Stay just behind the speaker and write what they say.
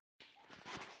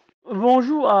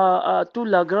Bonjour à toute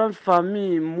la grande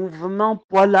famille Mouvement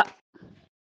Poila.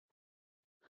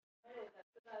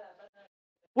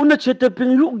 Je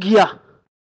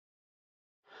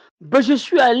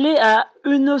suis allé à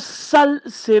une sale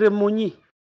cérémonie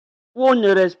où on ne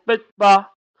respecte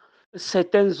pas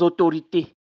certaines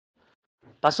autorités.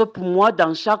 Parce que pour moi,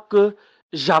 dans chaque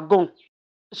jargon,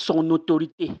 son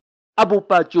autorité.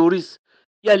 Abopa Théoris,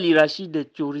 il y a l'hierarchie des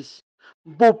Théoris.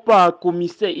 Bopa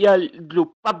commissaire, il y a le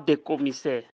pape des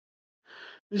commissaires.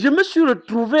 Je me suis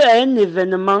retrouvé à un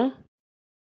événement,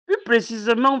 plus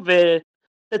précisément vers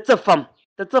cette femme.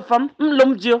 Cette femme,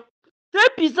 l'homme Dieu.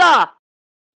 Très bizarre.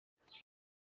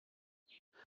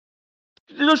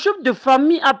 Le chef de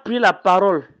famille a pris la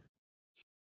parole.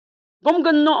 Comme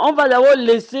que non, on va d'abord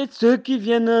laisser ceux qui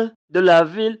viennent de la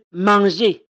ville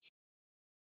manger.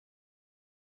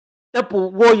 Et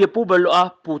pour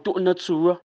tout notre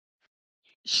sourire.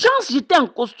 Chance, j'étais en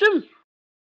costume.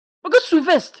 Sous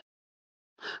veste.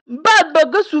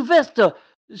 Sous veste.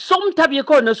 Somme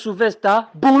tabieko ne sous veste.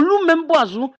 Bon, loup même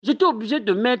boisou. J'étais obligé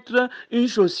de mettre une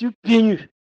chaussure pieds nus.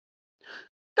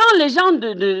 Quand les gens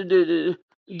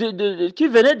qui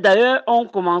venaient d'ailleurs ont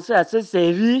commencé à se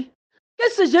servir,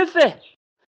 qu'est-ce que j'ai fait?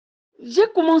 J'ai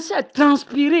commencé à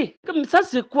transpirer. Comme ça,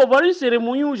 c'est quoi? Voir une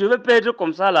cérémonie où je vais perdre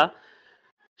comme ça là.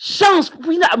 Chance,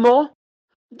 puis la mort.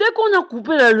 Dès qu'on a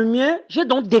coupé la lumière, j'ai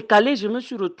donc décalé, je me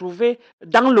suis retrouvé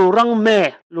dans le rang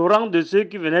mère, le rang de ceux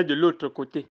qui venaient de l'autre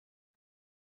côté.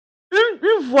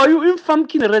 Une voyou, une femme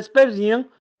qui ne respecte rien,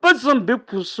 peut tomber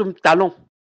pour son talon.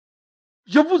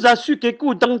 Je vous assure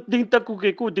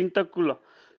que là.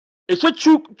 Et ce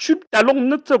tube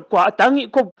talon, quoi,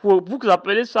 vous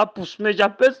appelez ça pouce, mais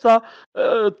j'appelle ça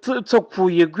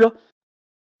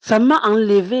ça m'a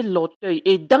enlevé l'orteil.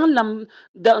 Et dans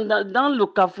le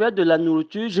café de la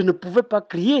nourriture, je ne pouvais pas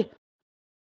crier.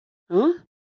 Hein?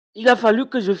 Il a fallu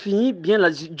que je finisse bien là.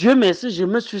 Dieu merci, je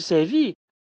me suis servi.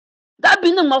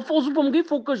 D'abord, ma force, il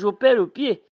faut que j'opère le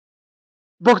pied.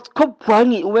 Donc,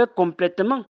 ouais,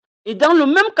 complètement. Et dans le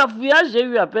même cafouillage, j'ai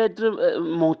eu à perdre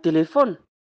mon téléphone.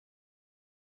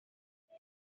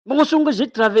 Bon,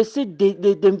 j'ai traversé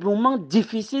des moments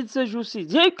difficiles ce jour-ci.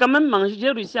 J'ai quand même mangé,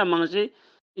 j'ai réussi à manger.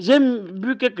 J'ai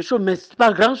bu quelque chose, mais c'est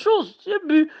pas grand-chose.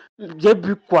 J'ai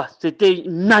bu quoi? C'était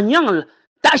magnan,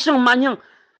 tachant magnan.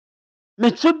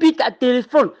 Mais tu bis ta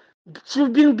téléphone, tu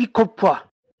bien bi quoi?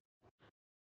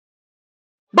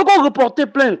 Pourquoi reporter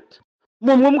plainte?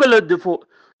 Mon le défaut.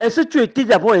 Est-ce que tu étais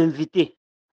d'abord invité?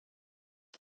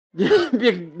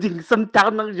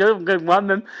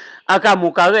 Moi-même, à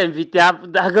mon carré invité,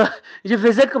 je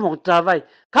faisais que mon travail.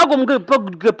 Quand on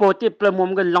me reporter plainte,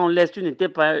 moi, l'en laisse, tu n'étais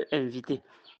pas invité.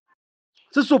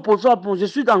 C'est pour ça, bon, je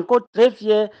suis encore très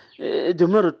fier de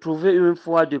me retrouver une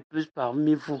fois de plus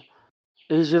parmi vous.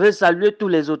 Et je vais saluer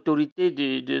toutes les autorités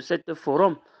de ce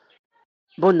forum.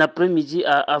 Bon après-midi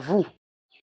à vous.